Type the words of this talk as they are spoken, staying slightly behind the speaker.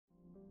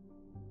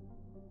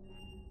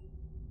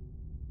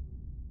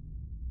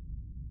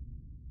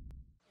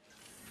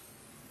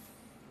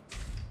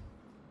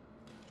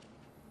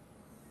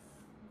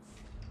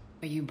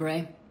Are you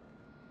Bray?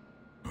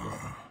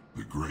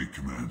 The great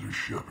Commander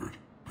Shepard.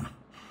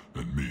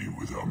 And me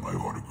without my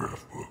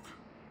autograph book.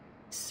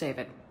 Save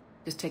it.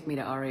 Just take me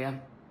to Aria.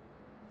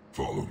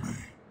 Follow me.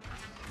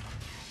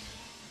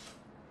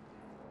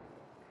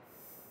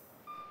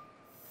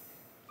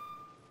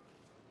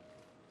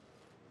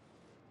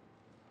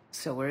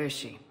 So where is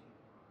she?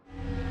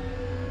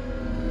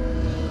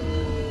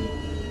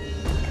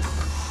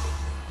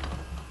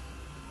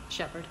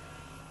 Shepard?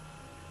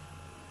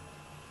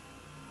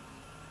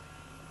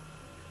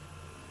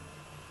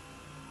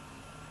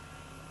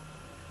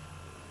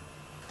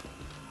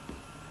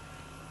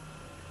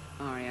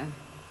 Aria.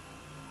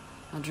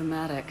 How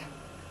dramatic.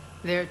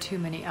 There are too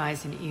many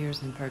eyes and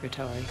ears in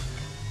Purgatory.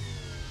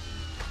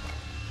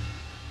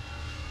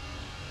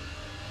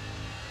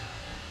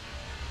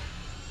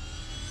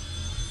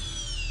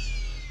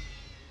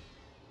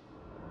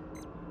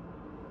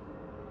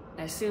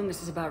 I assume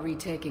this is about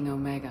retaking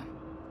Omega.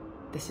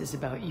 This is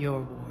about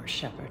your war,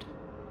 Shepard.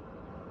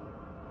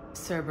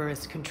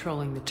 Cerberus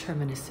controlling the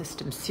Terminus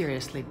system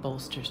seriously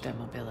bolsters their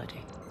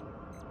mobility.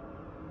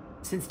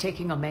 Since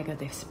taking Omega,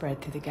 they've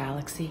spread through the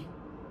galaxy.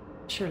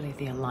 Surely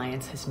the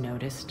Alliance has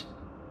noticed.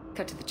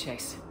 Cut to the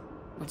chase.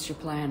 What's your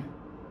plan?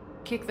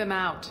 Kick them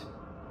out.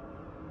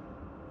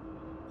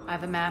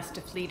 I've amassed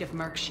a fleet of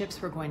merc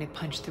ships. We're going to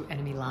punch through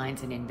enemy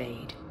lines and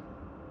invade.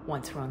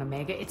 Once we're on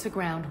Omega, it's a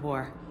ground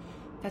war.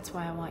 That's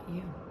why I want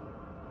you.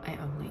 I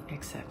only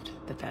accept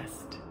the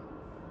best.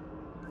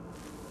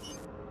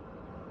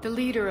 The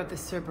leader of the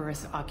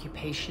Cerberus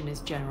occupation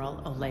is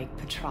General Oleg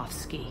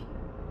Petrovsky.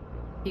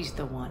 He's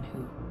the one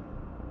who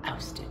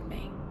ousted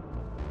me.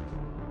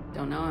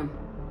 Don't know him.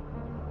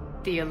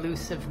 The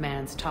elusive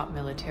man's top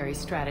military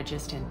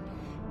strategist and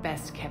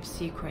best kept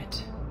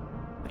secret.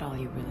 But all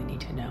you really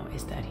need to know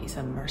is that he's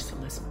a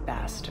merciless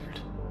bastard.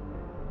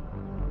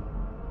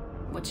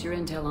 What's your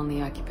intel on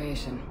the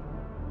occupation?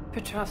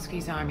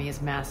 Petrovsky's army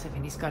is massive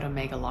and he's got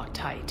Omega locked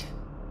tight.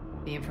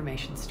 The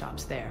information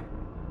stops there.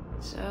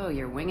 So,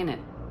 you're winging it?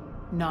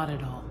 Not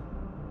at all.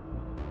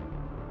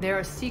 There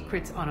are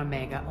secrets on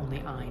Omega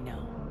only I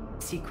know.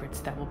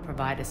 Secrets that will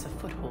provide us a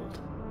foothold.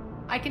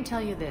 I can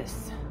tell you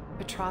this.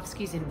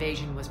 Petrovsky's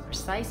invasion was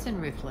precise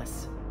and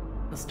ruthless.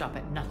 He'll stop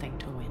at nothing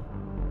to win.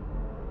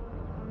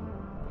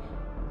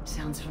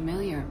 Sounds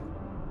familiar.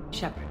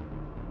 Shepard,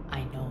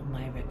 I know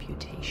my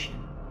reputation.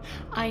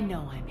 I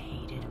know I'm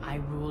hated. I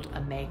ruled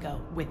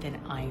Omega with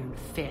an iron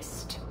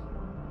fist.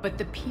 But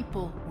the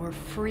people were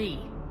free.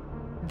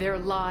 Their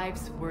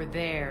lives were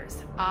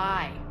theirs.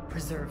 I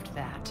preserved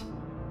that.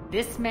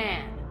 This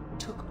man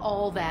took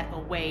all that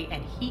away,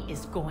 and he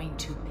is going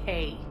to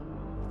pay.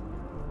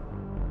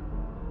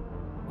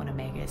 When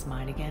Omega is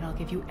mine again, I'll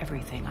give you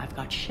everything. I've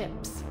got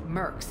ships,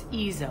 mercs,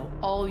 Ezo,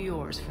 all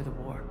yours for the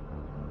war.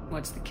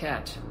 What's the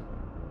catch?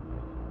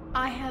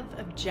 I have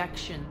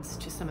objections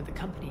to some of the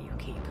company you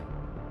keep.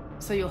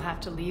 So you'll have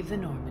to leave the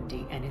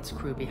Normandy and its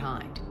crew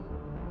behind.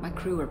 My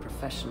crew are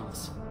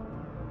professionals.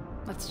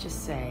 Let's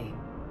just say,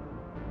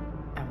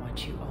 I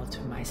want you all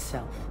to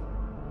myself.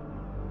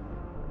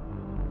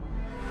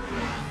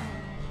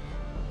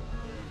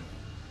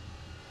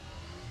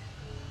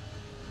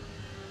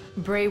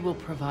 Bray will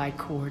provide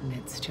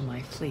coordinates to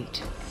my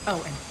fleet.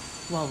 Oh, and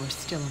while we're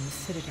still in the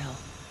Citadel,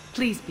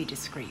 please be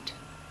discreet.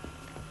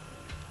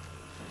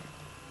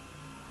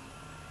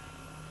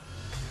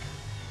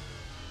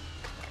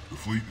 The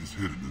fleet is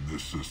hidden in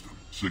this system.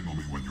 Signal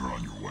me when you're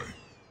on your way.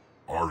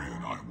 Aria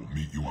and I will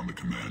meet you on the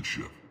command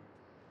ship.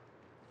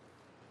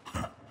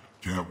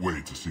 Can't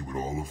wait to see what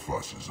all the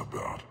fuss is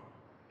about.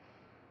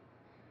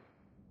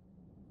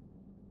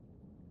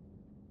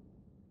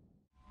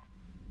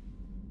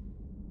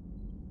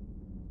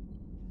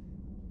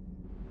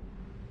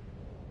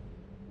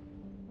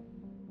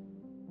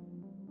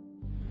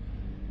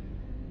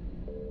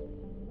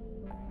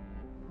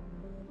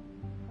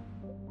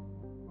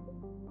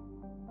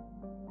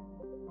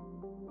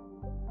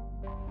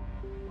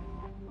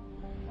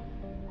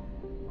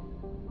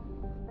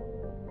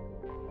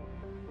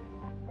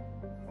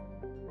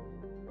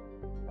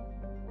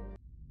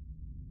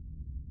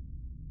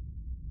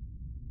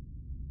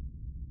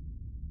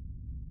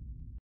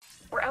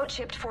 We're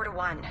outshipped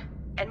 4-1,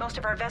 and most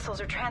of our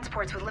vessels are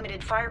transports with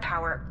limited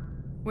firepower.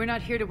 We're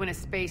not here to win a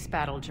space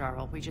battle,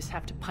 Jarl. We just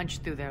have to punch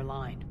through their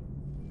line.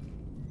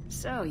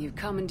 So, you've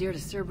commandeered a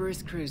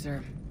Cerberus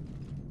cruiser.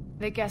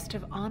 The guest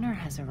of honor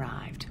has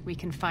arrived. We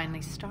can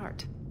finally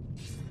start.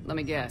 Let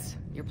me guess.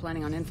 You're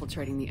planning on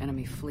infiltrating the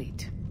enemy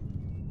fleet.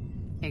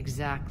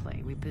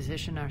 Exactly. We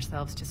position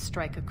ourselves to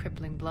strike a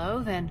crippling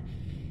blow, then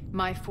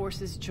my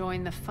forces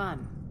join the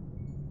fun.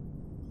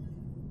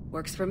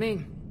 Works for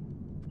me.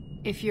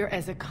 If you're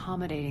as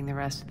accommodating the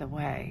rest of the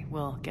way,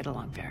 we'll get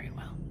along very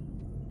well.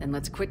 Then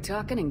let's quit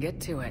talking and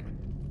get to it.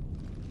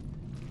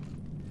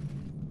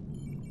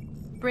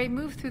 Bray,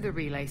 move through the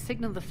relay.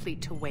 Signal the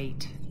fleet to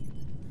wait.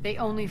 They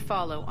only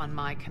follow on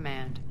my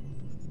command.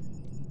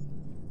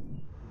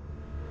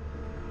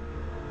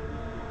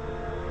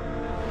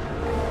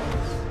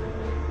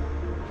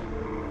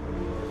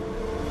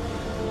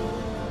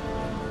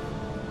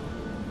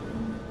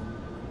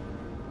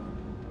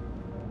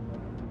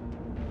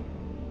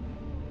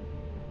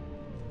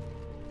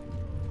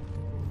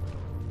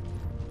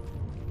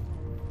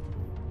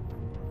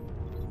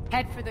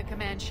 Head for the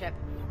command ship.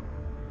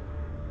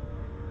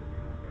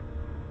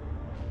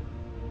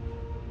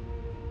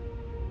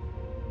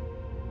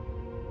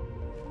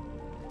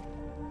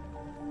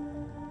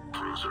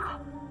 Cruiser, I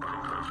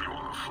don't have you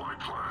on the flight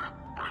plan.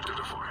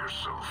 Identify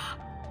yourself.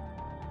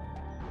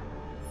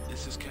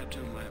 This is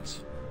Captain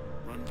Lance.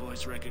 Run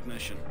voice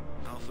recognition.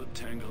 Alpha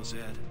Tango Z.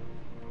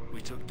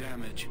 We took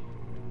damage.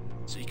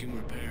 Seeking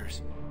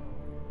repairs.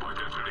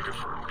 Identity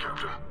confirmed,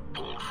 Captain.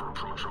 Hold for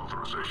approach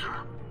authorization.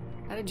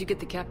 How did you get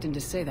the captain to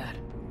say that?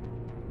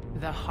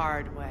 The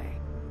hard way.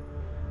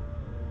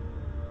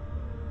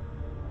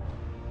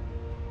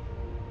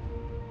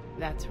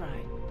 That's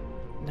right.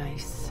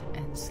 Nice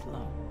and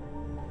slow.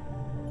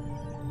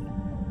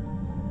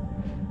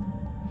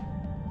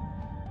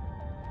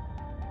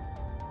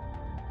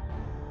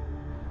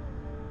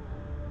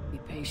 Be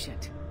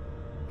patient.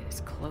 Get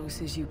as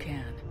close as you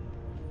can.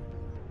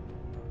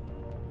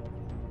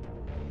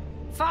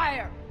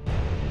 Fire!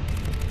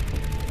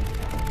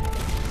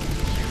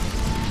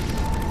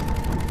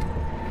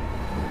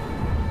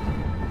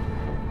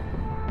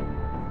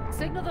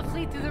 Signal the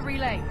fleet through the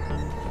relay.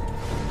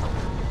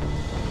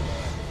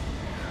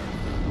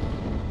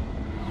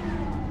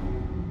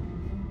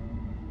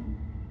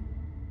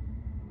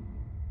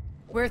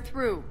 We're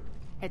through.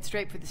 Head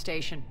straight for the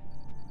station.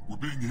 We're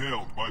being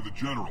hailed by the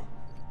General.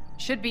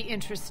 Should be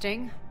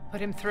interesting. Put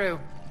him through.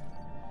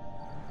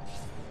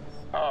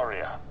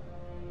 Aria,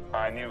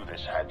 I knew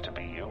this had to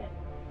be you.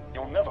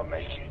 You'll never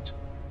make it.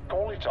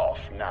 Call it off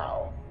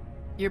now.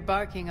 You're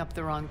barking up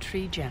the wrong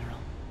tree, General.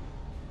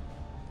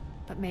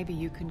 But maybe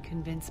you can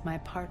convince my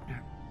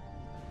partner.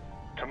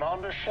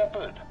 Commander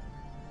Shepard,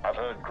 I've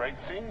heard great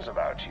things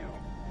about you.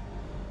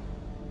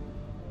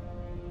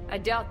 I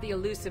doubt the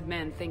elusive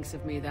man thinks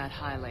of me that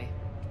highly.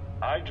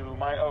 I do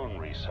my own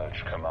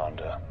research,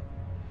 Commander.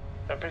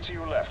 A pity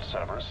you left,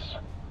 Cerberus.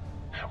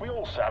 We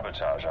all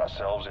sabotage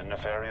ourselves in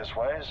nefarious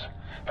ways.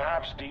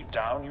 Perhaps deep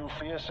down you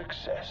fear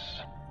success.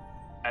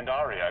 And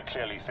Aria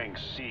clearly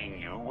thinks seeing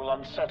you will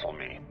unsettle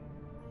me.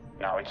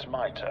 Now it's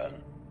my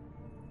turn.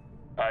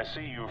 I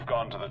see you've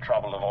gone to the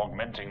trouble of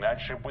augmenting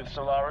that ship with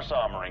Solaris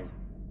armoring.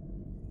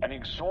 An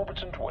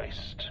exorbitant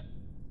waste.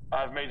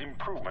 I've made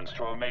improvements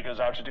to Omega's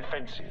outer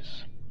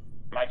defenses.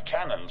 My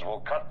cannons will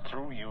cut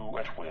through you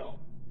at will.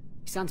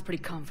 He sounds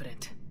pretty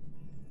confident.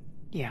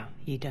 Yeah,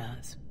 he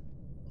does.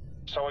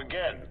 So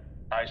again,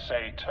 I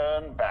say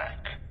turn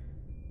back.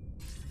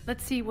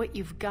 Let's see what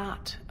you've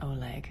got,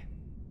 Oleg.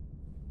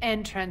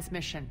 End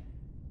transmission.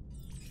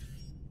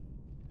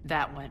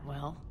 That went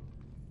well.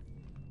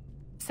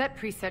 Set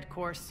preset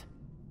course.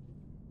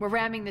 We're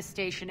ramming the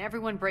station.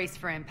 Everyone brace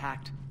for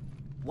impact.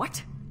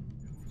 What?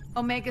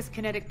 Omega's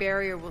kinetic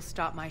barrier will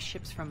stop my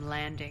ships from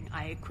landing.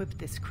 I equipped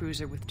this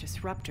cruiser with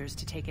disruptors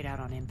to take it out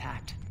on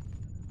impact.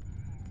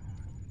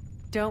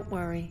 Don't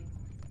worry.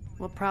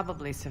 We'll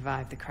probably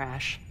survive the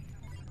crash.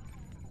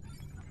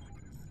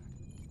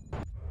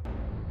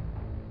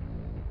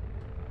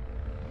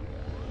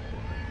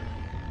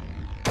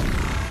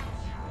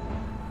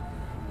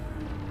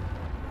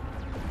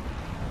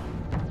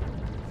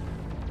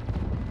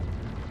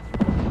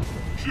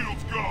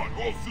 Shield's gone.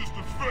 All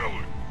systems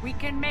failing. We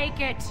can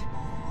make it!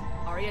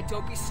 Aria,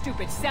 don't be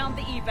stupid. Sound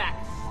the evac.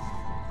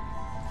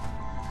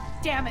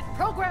 Damn it!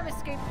 Program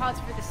escape pods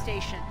for the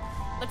station.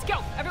 Let's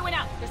go! Everyone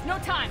out! There's no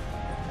time!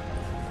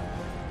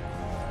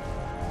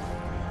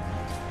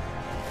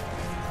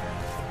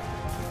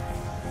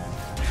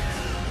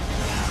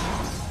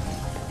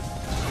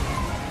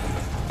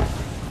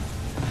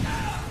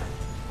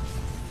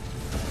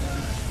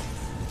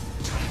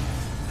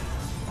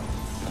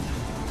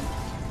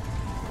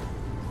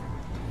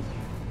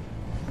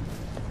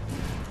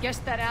 Guess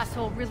that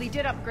asshole really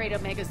did upgrade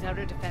Omega's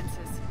outer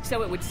defenses.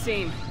 So it would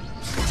seem.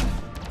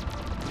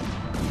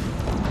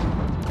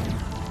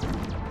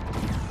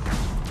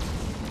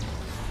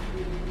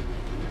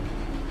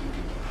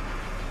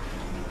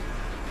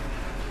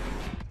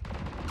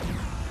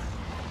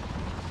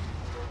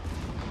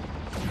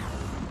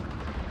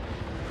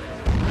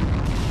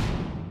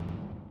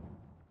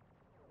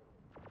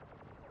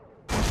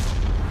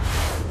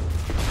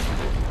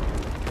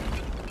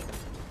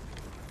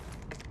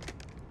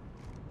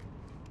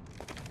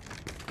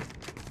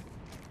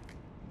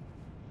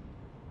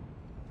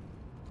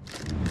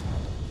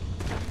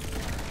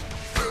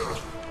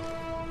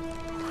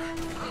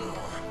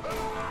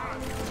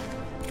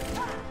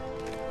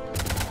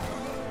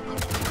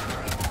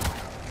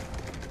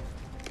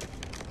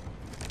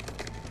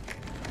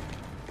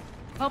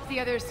 Hope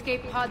the other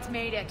escape pods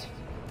made it.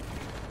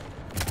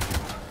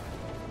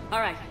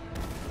 All right.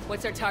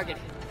 What's our target?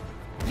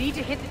 Need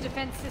to hit the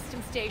defense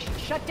system station.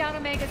 Shut down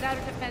Omega's outer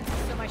defenses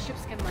so my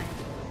ships can land.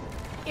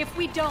 If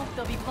we don't,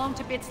 they'll be blown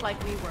to bits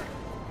like we were.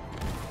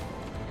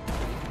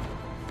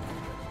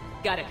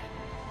 Got it.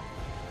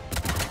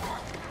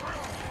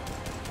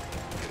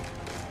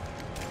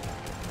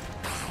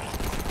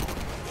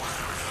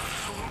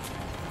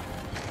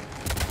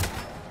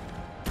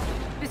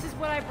 This is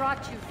what I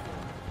brought you for.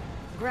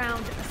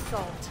 Ground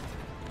assault.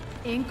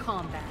 In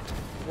combat,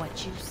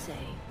 what you say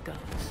goes.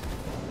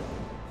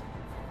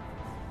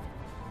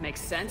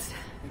 Makes sense.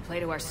 We play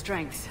to our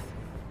strengths.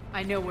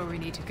 I know where we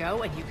need to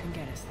go, and you can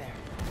get us there.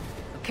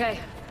 Okay,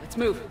 let's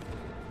move.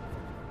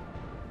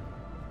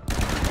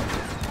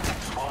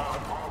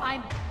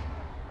 I'm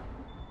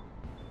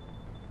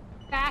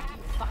back,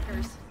 you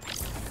fuckers.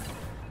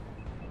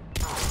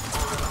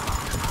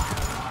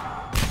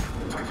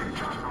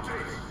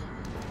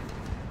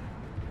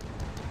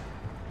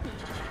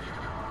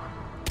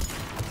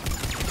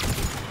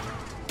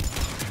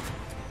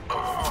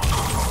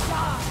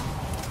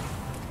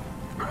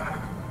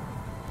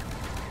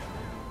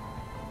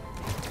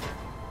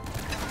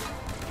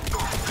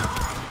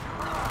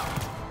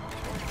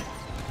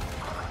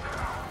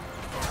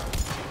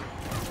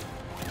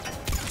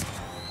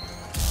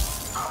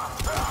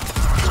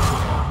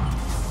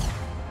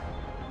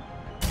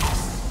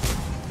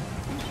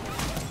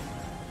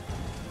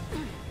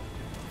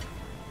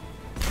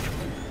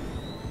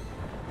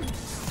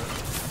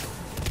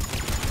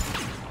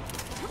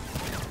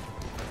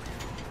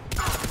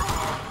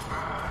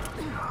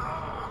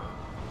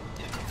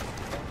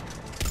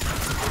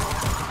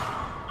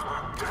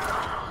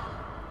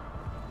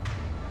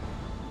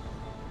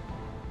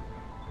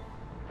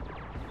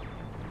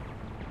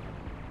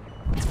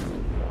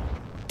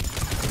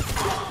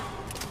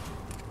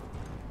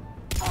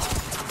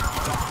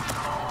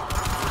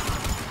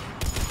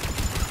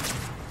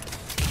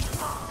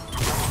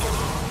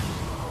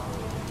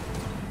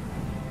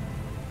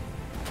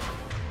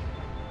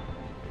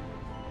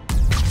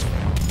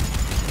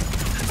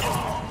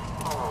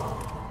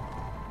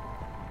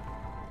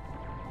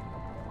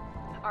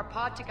 Our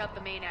pod took out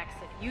the main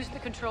exit. Use the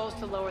controls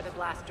to lower the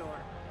blast door.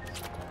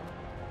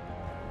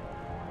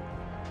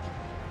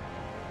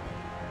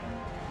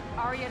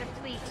 Aria to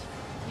fleet.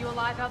 You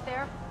alive out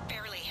there?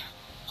 Barely.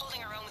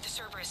 Holding our own with the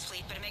Cerberus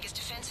fleet, but Omega's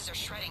defenses are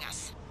shredding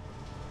us.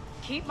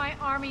 Keep my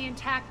army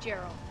intact,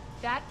 Gerald.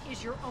 That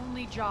is your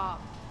only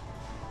job.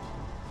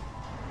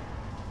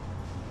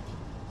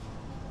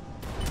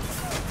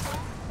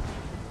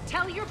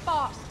 Tell your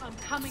boss I'm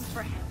coming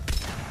for him.